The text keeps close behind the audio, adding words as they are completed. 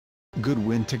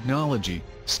Goodwin technology,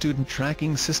 student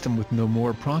tracking system with no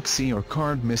more proxy or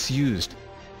card misused.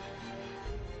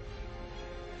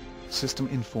 System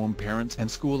inform parents and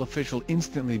school official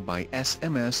instantly by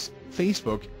SMS,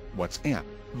 Facebook, WhatsApp,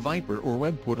 Viber or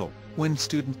web portal, when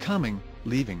student coming,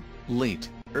 leaving, late,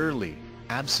 early,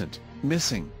 absent,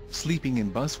 missing, sleeping in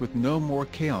bus with no more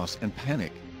chaos and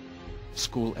panic.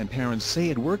 School and parents say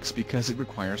it works because it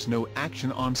requires no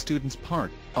action on students' part,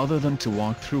 other than to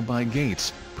walk through by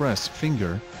gates, press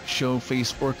finger, show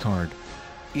face or card.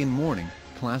 In morning,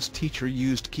 class teacher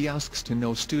used kiosks to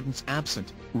know students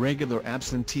absent, regular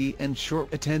absentee and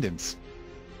short attendance.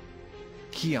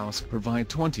 Kiosks provide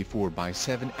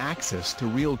 24/7 access to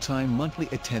real-time monthly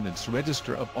attendance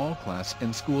register of all class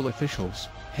and school officials,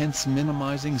 hence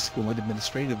minimizing school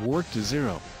administrative work to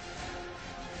zero.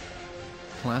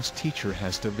 Class teacher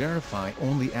has to verify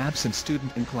only absent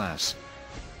student in class.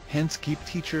 Hence keep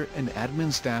teacher and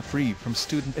admin staff free from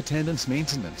student attendance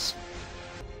maintenance.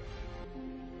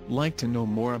 Like to know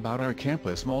more about our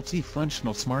campus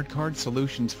multifunctional smart card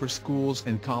solutions for schools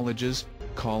and colleges?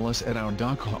 Call us at our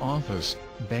Dhaka office,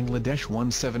 Bangladesh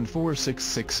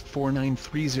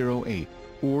 17466499308,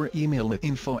 or email at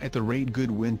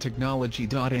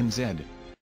info@goodwintechnology.nz.